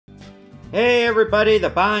Hey everybody, the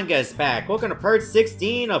Banga's back. Welcome to part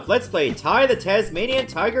 16 of Let's Play Ty the Tasmanian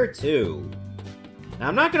Tiger 2. Now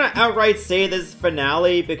I'm not gonna outright say this is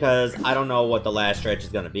finale because I don't know what the last stretch is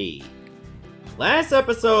gonna be. Last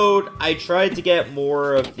episode, I tried to get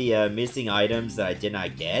more of the missing items that I did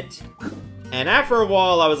not get. And after a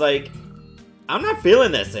while, I was like, I'm not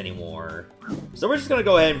feeling this anymore. So we're just gonna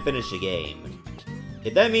go ahead and finish the game.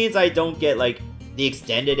 If that means I don't get, like, the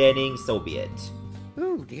extended ending, so be it.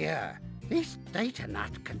 Oh dear. This data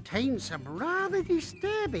nut contains some rather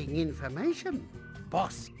disturbing information.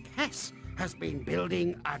 Boss Cass has been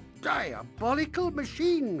building a diabolical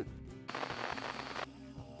machine.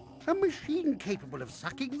 A machine capable of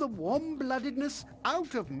sucking the warm-bloodedness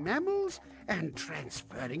out of mammals and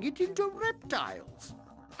transferring it into reptiles.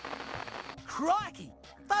 Crikey!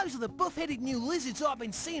 Those are the buff-headed new lizards I've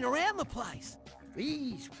been seeing around the place.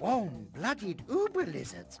 These warm-blooded Uber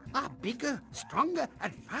lizards are bigger, stronger,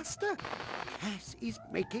 and faster. Cass is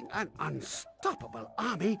making an unstoppable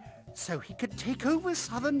army so he could take over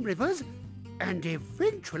southern rivers and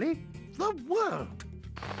eventually the world.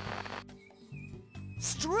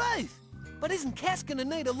 Struth! But isn't Cass gonna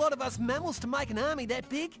need a lot of us mammals to make an army that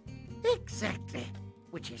big? Exactly.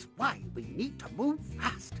 Which is why we need to move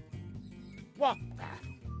fast. What the?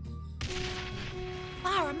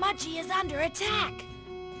 Mudgy is under attack.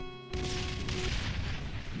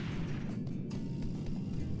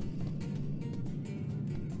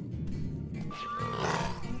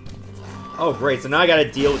 Oh great, so now I gotta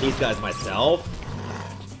deal with these guys myself?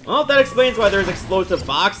 Well, that explains why there's explosive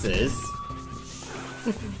boxes.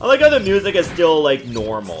 I like how the music is still, like,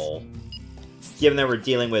 normal. Given that we're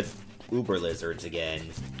dealing with Uber lizards again.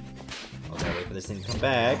 I'll gotta wait for this thing to come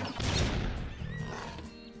back.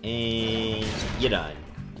 And you're done.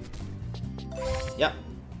 Yep.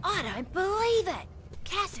 I don't believe it.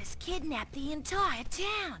 Cass has kidnapped the entire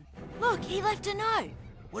town. Look, he left a note.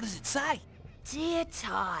 What does it say? Dear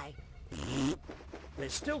Ty.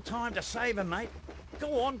 There's still time to save him, mate.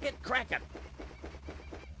 Go on, get cracking.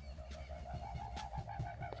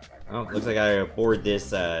 Oh, looks like I gotta board this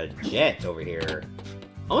jet over here.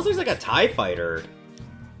 Almost looks like a TIE fighter.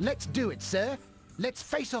 Let's do it, sir. Let's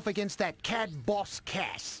face off against that cad boss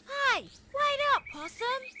Cass. Hey, wait up, Possum.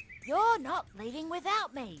 You're not leaving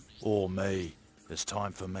without me. Or me. It's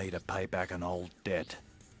time for me to pay back an old debt.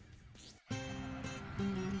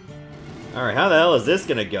 Alright, how the hell is this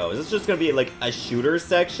gonna go? Is this just gonna be like a shooter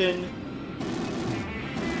section?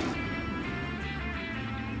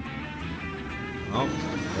 Oh,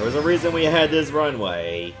 there was a reason we had this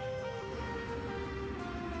runway.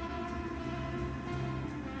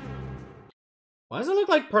 Why does it look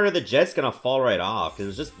like part of the jet's gonna fall right off? It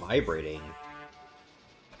was just vibrating.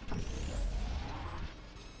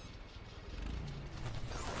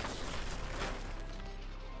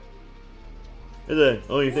 Is it?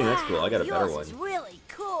 Oh, you think that's cool? I got a better one. Yours is really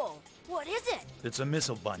cool. What is it? It's a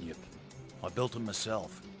missile bunyip. I built it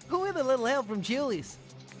myself. With a little help from Julius.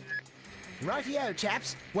 Rightio,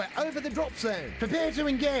 chaps. We're over the drop zone. Prepare to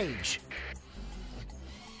engage.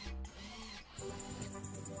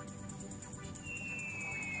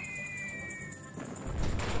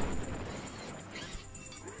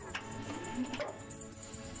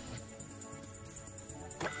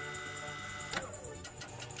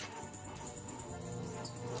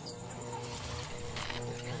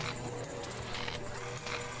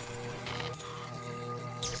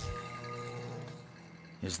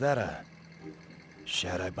 Is that a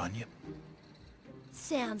shadow bunyip?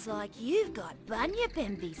 Sounds like you've got bunyip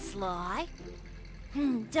envy, Sly.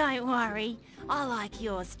 Don't worry. I like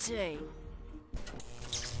yours too.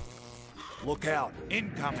 Look out!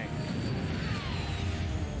 Incoming!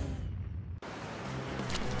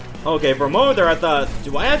 Okay, for a moment there I thought,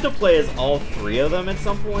 do I have to play as all three of them at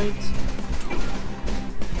some point?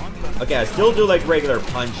 Okay, I still do like regular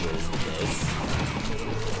punches with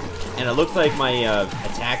this. And it looks like my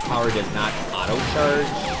attack power does not auto-charge.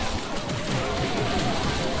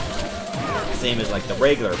 Same as like the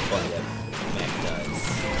regular bunyip mech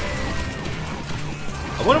does.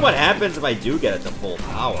 I wonder what happens if I do get it to full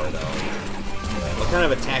power though. What kind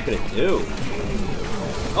of attack could it do?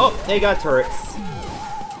 Oh, they got turrets.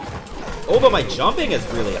 Oh, but my jumping is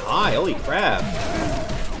really high. Holy crap.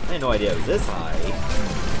 I had no idea it was this high.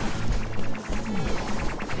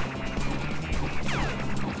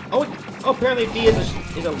 Oh, apparently B is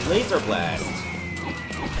a laser blast.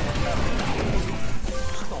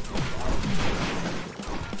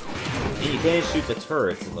 And you can't shoot the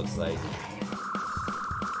turrets, it looks like.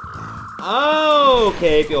 Oh,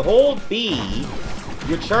 okay, if you hold B,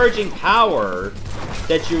 you're charging power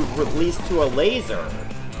that you release to a laser.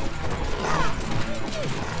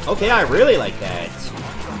 Okay, I really like that.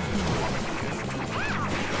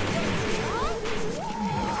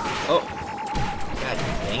 Oh. God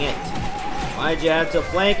dang it. Why'd you have to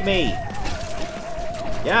flank me?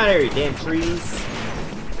 Get out of here, you damn trees.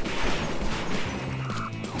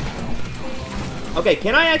 Okay,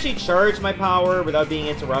 can I actually charge my power without being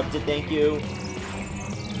interrupted? Thank you.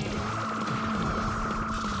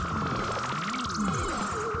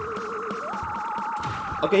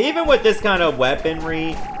 Okay, even with this kind of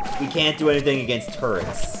weaponry, we can't do anything against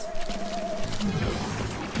turrets.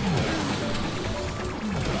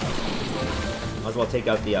 Might as well take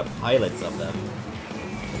out the pilots of them.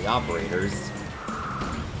 The operators.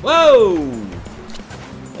 Whoa!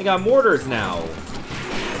 They got mortars now.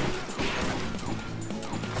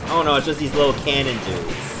 Oh no, it's just these little cannon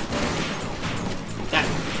dudes. That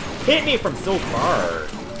hit me from so far.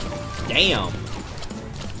 Damn.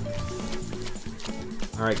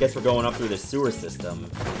 Alright, guess we're going up through the sewer system.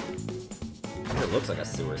 It looks like a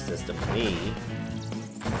sewer system to me.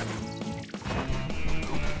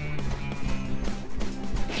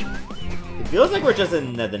 It feels like we're just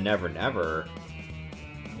in the Never Never.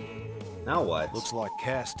 Now what? Looks like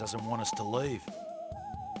Cass doesn't want us to leave.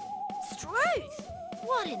 Struth!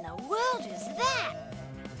 What in the world is that?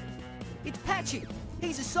 It's Patchy.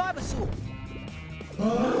 He's a cybersaur.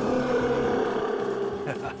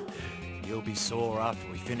 You'll be sore after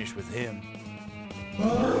we finish with him.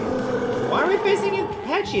 Why are we facing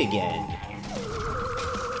Apache again?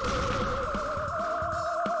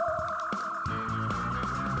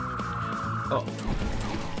 Oh.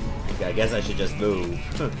 Okay, I guess I should just move.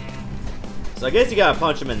 So I guess you gotta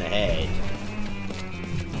punch him in the head.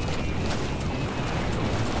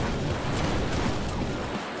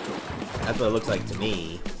 That's what it looks like to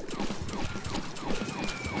me.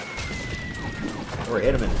 Or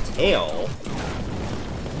hit him in the tail.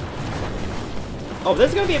 Oh, this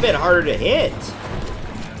is gonna be a bit harder to hit.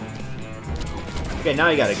 Okay, now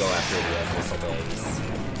you gotta go after the missile bays.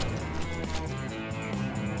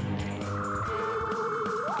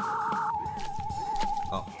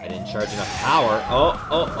 Oh, I didn't charge enough power. Oh.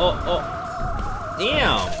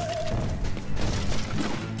 Damn.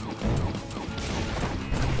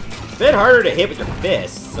 It's a bit harder to hit with your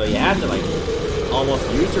fists, so you have to, like, almost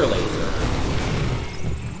use your laser.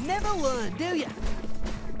 Never learn, do ya?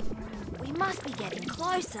 We must be getting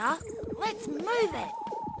closer. Let's move it.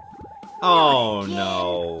 Oh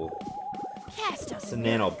no. Cass doesn't It's the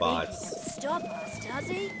really nanobots. think he can stop us, does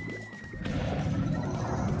he?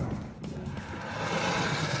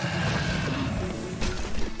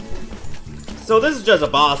 So this is just a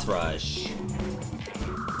boss rush.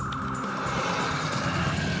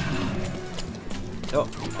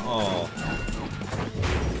 Oh.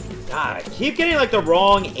 God, I keep getting like the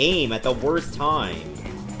wrong aim at the worst time.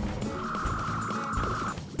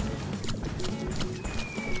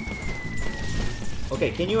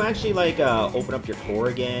 Okay, can you actually like open up your core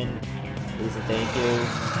again? Please and thank you.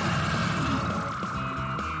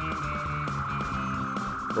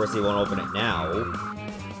 Of course he won't open it now.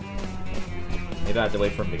 Maybe I have to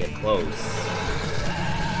wait for him to get close.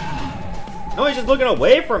 No, he's just looking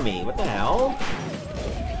away from me. What the hell?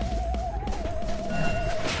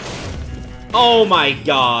 Oh my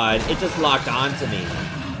god, it just locked onto me.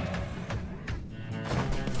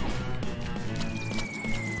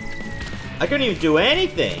 I couldn't even do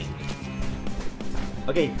anything.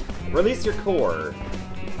 Okay, release your core.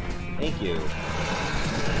 Thank you.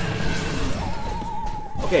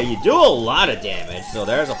 Okay, you do a lot of damage, so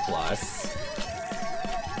there's a plus.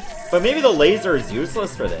 But maybe the laser is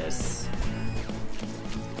useless for this.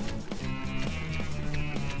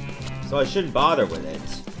 So I shouldn't bother with it.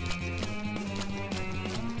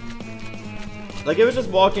 Like, it was just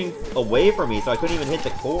walking away from me, so I couldn't even hit the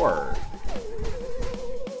core.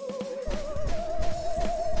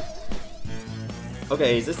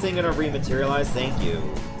 Okay, is this thing gonna rematerialize? Thank you.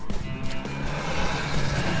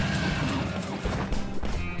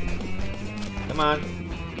 Come on.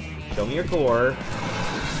 Show me your core.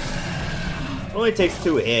 It only takes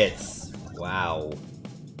 2 hits. Wow.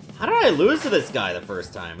 How did I lose to this guy the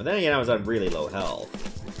first time? But then again, I was on really low health.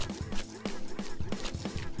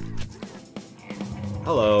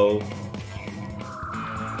 Hello.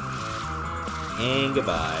 And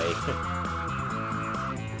goodbye.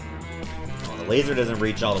 Oh, the laser doesn't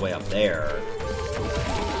reach all the way up there.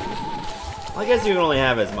 Well, I guess you can only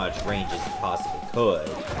have as much range as you possibly could,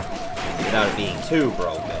 without it being too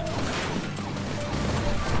broken.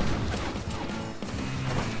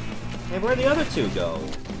 Hey, where'd the other 2 go?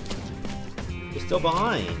 They're still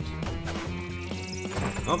behind.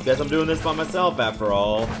 Oh, guess I'm doing this by myself after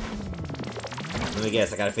all. Let me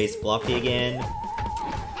guess, I gotta face Fluffy again?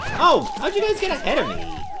 Oh, how'd you guys get ahead of me?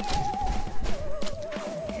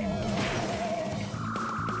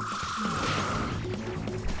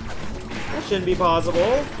 That shouldn't be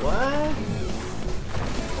possible. What?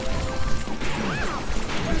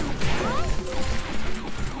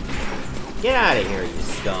 Get out of here, you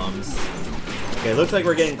scums. Okay, looks like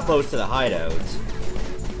we're getting close to the hideout.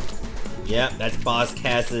 Yep, that's Boss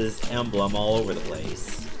Cass's emblem all over the place.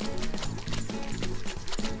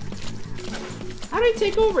 How did he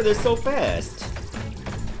take over this so fast?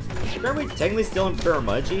 Aren't we technically still in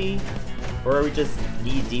Pyramudgy? Or are we just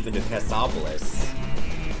knee deep into Cassopolis?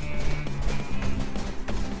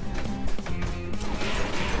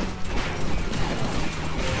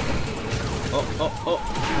 Oh.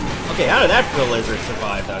 Okay, how did that Frill Lizard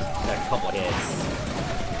survive that couple of hits?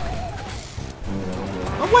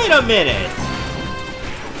 Oh, wait a minute!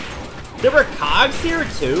 There were cogs here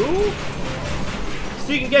too?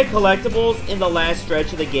 So you can get collectibles in the last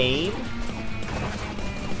stretch of the game?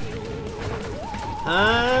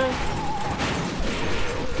 Huh?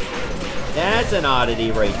 That's an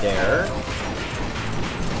oddity right there.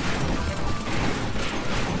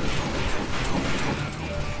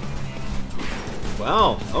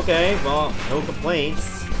 Well, okay, well, no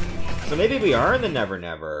complaints. So maybe we are in the Never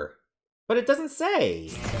Never. But it doesn't say.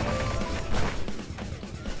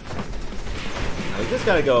 We just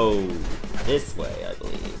gotta go this way, I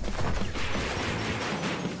believe.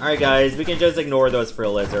 Alright guys, we can just ignore those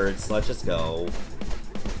Frill Lizards. Let's just go.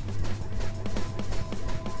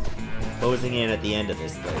 Closing in at the end of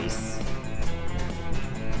this place.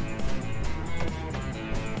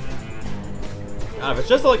 If it's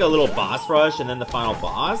just like a little boss rush and then the final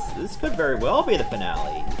boss, this could very well be the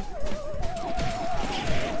finale.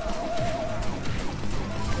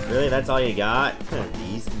 Really? That's all you got?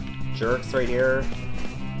 These jerks right here.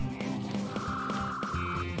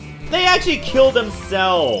 They actually killed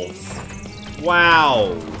themselves!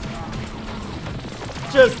 Wow.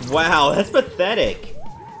 Just wow, that's pathetic.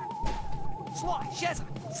 Sly, Shazza,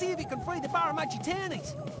 see if you can free the Barramuchi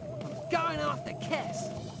townies. I'm going after Cass.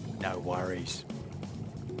 No worries.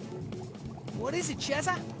 What is it,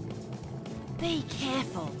 Shazza? Be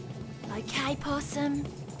careful. Okay, Possum?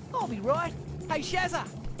 I'll be right. Hey, Shazza!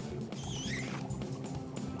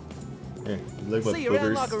 Here, look what see you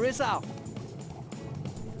around like a boogers. Rizzo.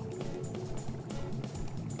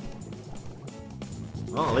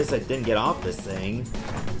 Well, at least I didn't get off this thing.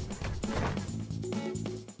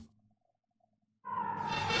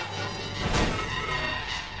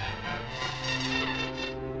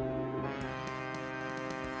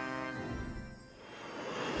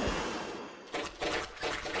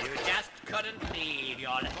 You just couldn't leave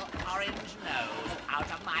your little orange nose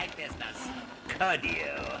out of my business, could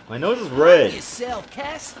you? My nose is red. Yourself,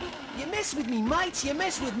 Cass. You mess with me mates, you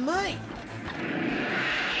mess with me.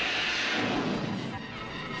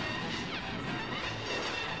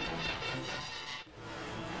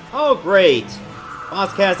 Oh, great!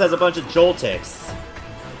 Boss Cass has a bunch of Joltics.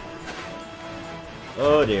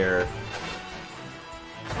 Oh dear.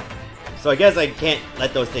 So I guess I can't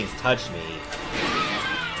let those things touch me.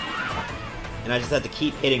 And I just have to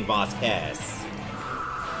keep hitting Boss Cass.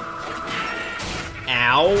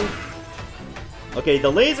 Ow! Okay,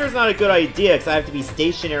 the laser's not a good idea because I have to be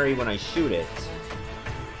stationary when I shoot it.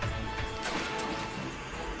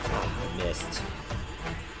 Oh, I missed.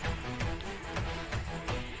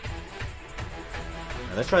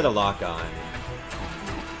 Let's try the lock-on.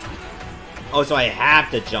 Oh, so I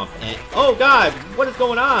have to jump in. Oh god, what is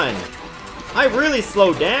going on? I really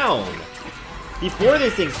slowed down before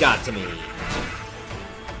these things got to me.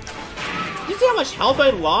 You see how much health I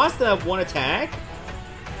lost in that one attack?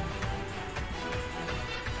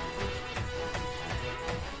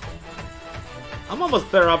 I'm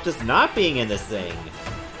almost better off just not being in this thing.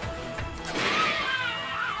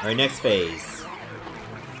 Alright, next phase.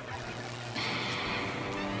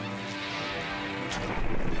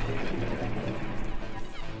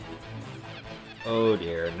 Oh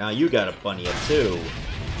dear, now you got a bunny up too.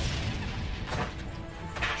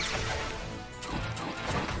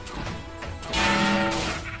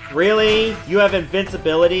 Really? You have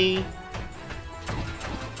invincibility?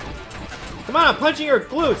 Come on, I'm punching your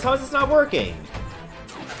glutes. How is this not working?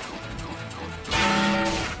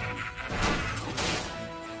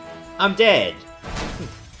 I'm dead.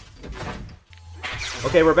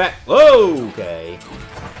 Okay, we're back. Whoa, okay.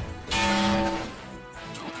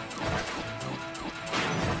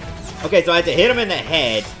 Okay, so I have to hit him in the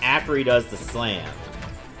head after he does the slam.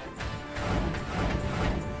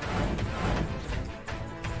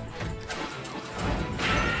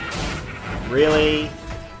 Really?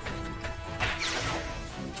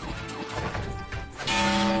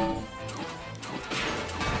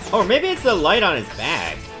 Or maybe it's the light on his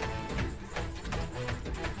back.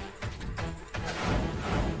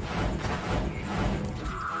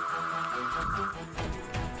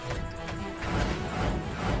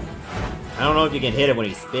 I don't know if you can hit him when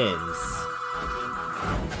he spins.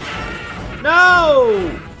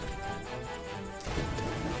 No!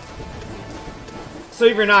 So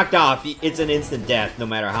if you're knocked off, it's an instant death no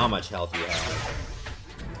matter how much health you have.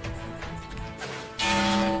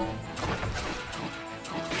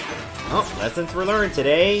 Oh, lessons were learned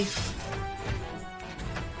today.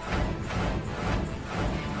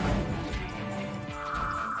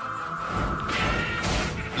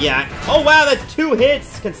 Yeah. Oh wow, that's 2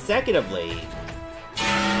 hits consecutively.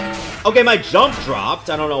 Okay, my jump dropped.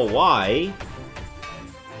 I don't know why.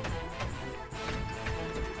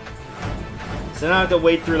 So now I have to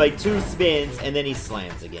wait through like 2 spins and then he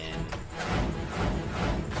slams again.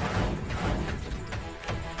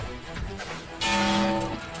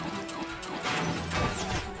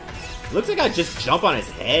 Looks like I just jump on his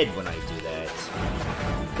head when I do that.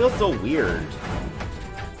 Feels so weird.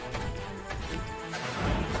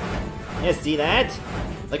 Yeah, see that?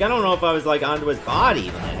 Like, I don't know if I was, like, onto his body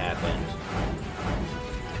when that happened.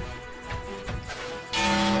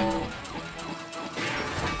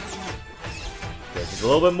 Okay, just a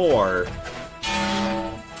little bit more.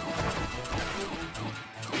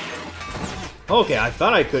 Okay, I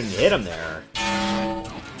thought I couldn't hit him there.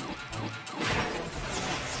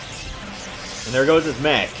 And there goes his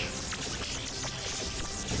mech.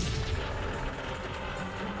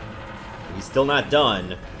 He's still not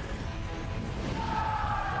done.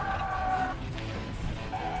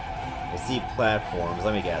 I see platforms.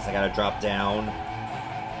 Let me guess. I gotta drop down.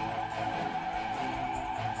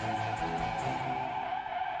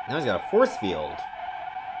 Now he's got a force field.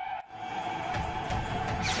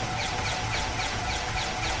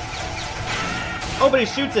 Oh, but he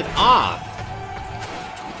shoots it off.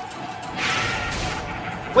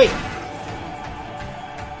 Wait!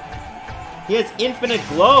 He has infinite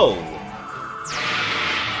glow!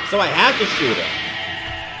 So I have to shoot him.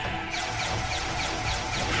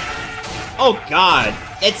 Oh god!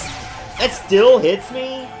 That still hits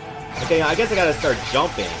me? Okay, I guess I gotta start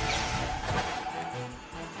jumping.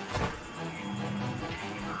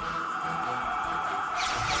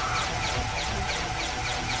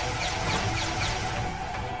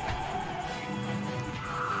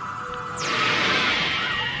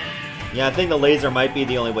 Yeah, I think the laser might be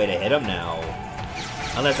the only way to hit him now.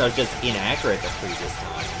 Unless I was just inaccurate the previous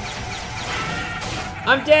time.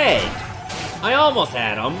 I'm dead! I almost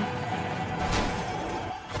had him.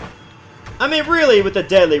 I mean, really, with the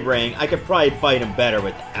Deadly Ring, I could probably fight him better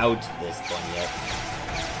without this one yet.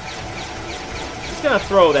 Just gonna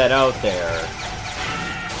throw that out there.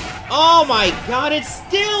 Oh my god, it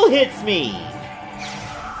still hits me!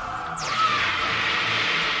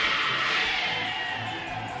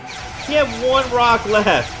 He had 1 rock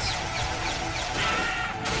left.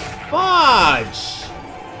 Fudge!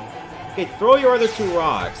 Okay, throw your other 2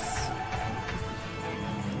 rocks.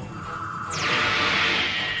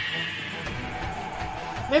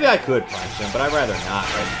 Maybe I could punch him, but I'd rather not.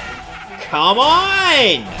 Like, come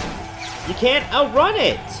on! You can't outrun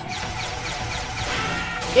it!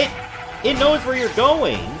 It knows where you're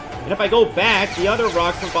going. And if I go back, the other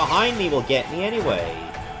rocks from behind me will get me anyway.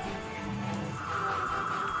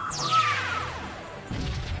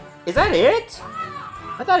 Is that it?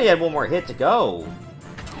 I thought he had 1 more hit to go.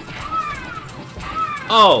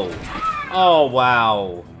 Oh. Oh,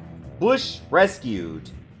 wow. Bush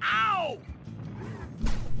rescued. Ow!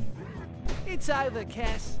 It's over,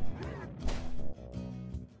 Cass.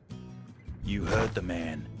 You heard the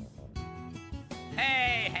man.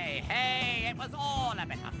 Hey, hey, hey, it was all a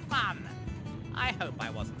bit of fun. I hope I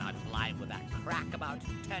wasn't out of line with that crack about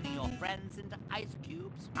turning your friends into ice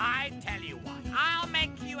cubes. I tell you what, I'll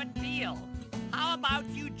make you a deal. How about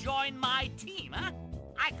you join my team, huh?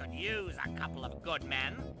 I could use a couple of good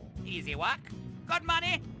men. Easy work, good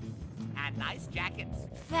money, and nice jackets.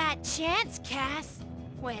 Fat chance, Cass.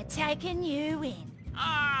 We're taking you in.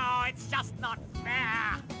 Oh, it's just not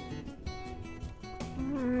fair.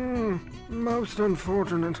 Most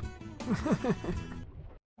unfortunate.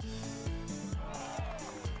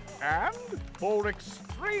 And for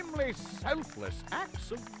extremely selfless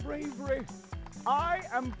acts of bravery, I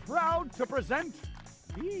am proud to present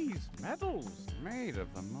these medals made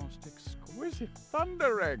of the most exquisite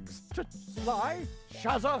thunder eggs to Sly,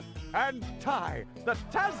 Shazza, and Ty, the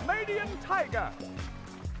Tasmanian tiger.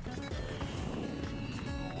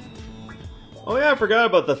 Oh yeah, I forgot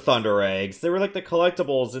about the Thunder Eggs. They were like the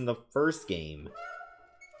collectibles in the first game.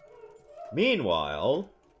 Meanwhile...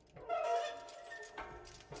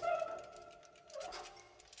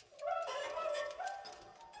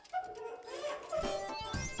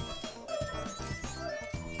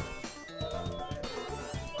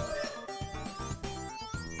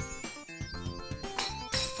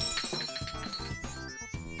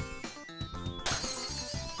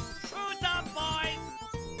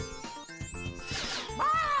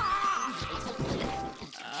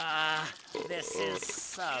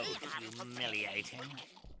 So humiliating.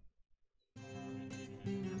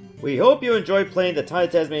 We hope you enjoyed playing the Tie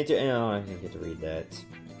the Tasmanian 2. Oh, I didn't get to read that.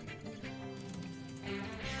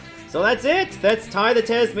 So that's it! That's Tie the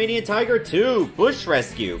Tasmanian Tiger 2 Bush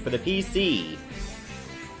Rescue for the PC.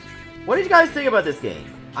 What did you guys think about this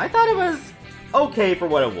game? I thought it was okay for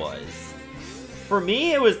what it was. For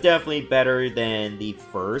me, it was definitely better than the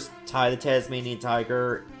first Tie the Tasmanian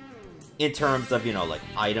Tiger in terms of, you know, like,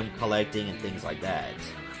 item collecting and things like that.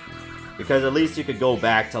 Because at least you could go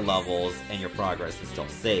back to levels and your progress would still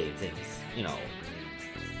save things, you know.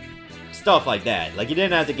 Stuff like that. Like, you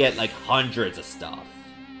didn't have to get, like, hundreds of stuff.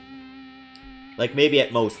 Like, maybe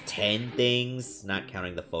at most 10 things, not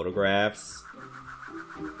counting the photographs.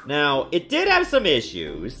 Now, it did have some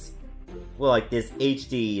issues. Well, like, this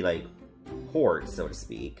HD, like, port, so to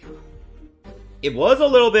speak. It was a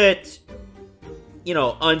little bit, you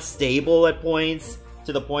know, unstable at points.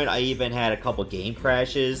 To the point I even had a couple game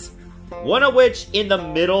crashes. One of which in the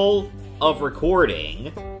middle of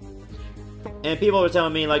recording. And people were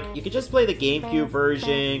telling me, like, you could just play the GameCube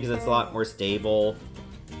version because it's a lot more stable.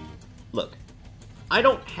 Look, I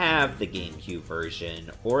don't have the GameCube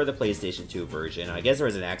version or the PlayStation 2 version. I guess there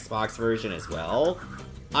was an Xbox version as well.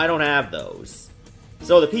 I don't have those.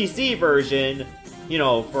 So the PC version, you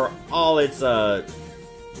know, for all its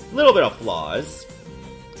little bit of flaws,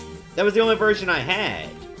 that was the only version I had.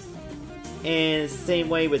 And same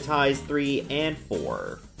way with Ties 3 and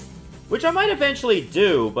 4. Which I might eventually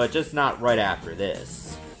do, but just not right after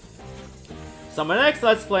this. So my next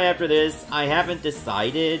Let's Play after this, I haven't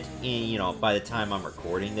decided, you know, by the time I'm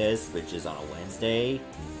recording this, which is on a Wednesday.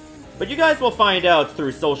 But you guys will find out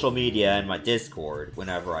through social media and my Discord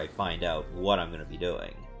whenever I find out what I'm going to be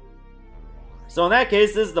doing. So in that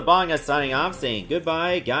case, this is the Bangaa signing off, saying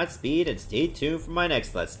goodbye, Godspeed, and stay tuned for my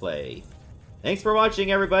next Let's Play. Thanks for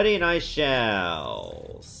watching, everybody, and I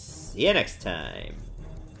shall see you next time.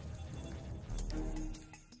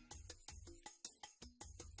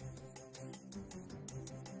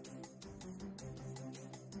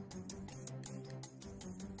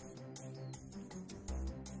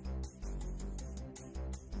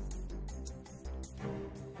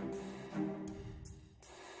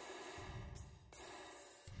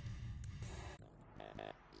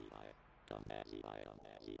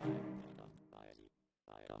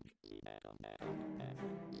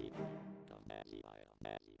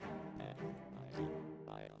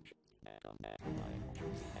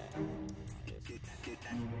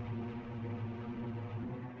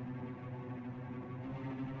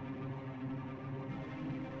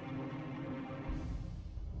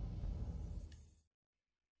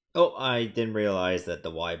 Oh, I didn't realize that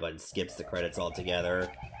the Y button skips the credits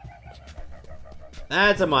altogether.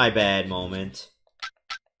 That's a my bad moment.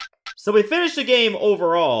 So we finished the game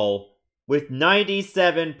overall with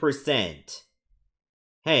 97%.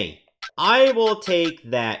 Hey, I will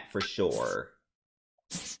take that for sure.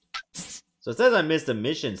 So it says I missed a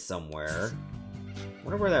mission somewhere. I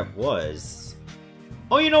wonder where that was.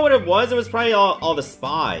 Oh, you know what it was? It was probably all the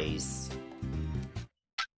spies.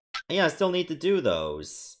 Yeah, I still need to do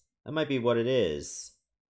those. That might be what it is.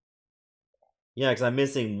 Yeah, because I'm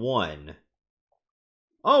missing one.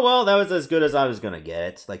 Oh well, that was as good as I was gonna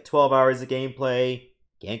get. Like 12 hours of gameplay.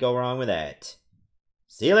 Can't go wrong with that.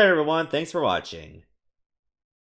 See you later, everyone. Thanks for watching.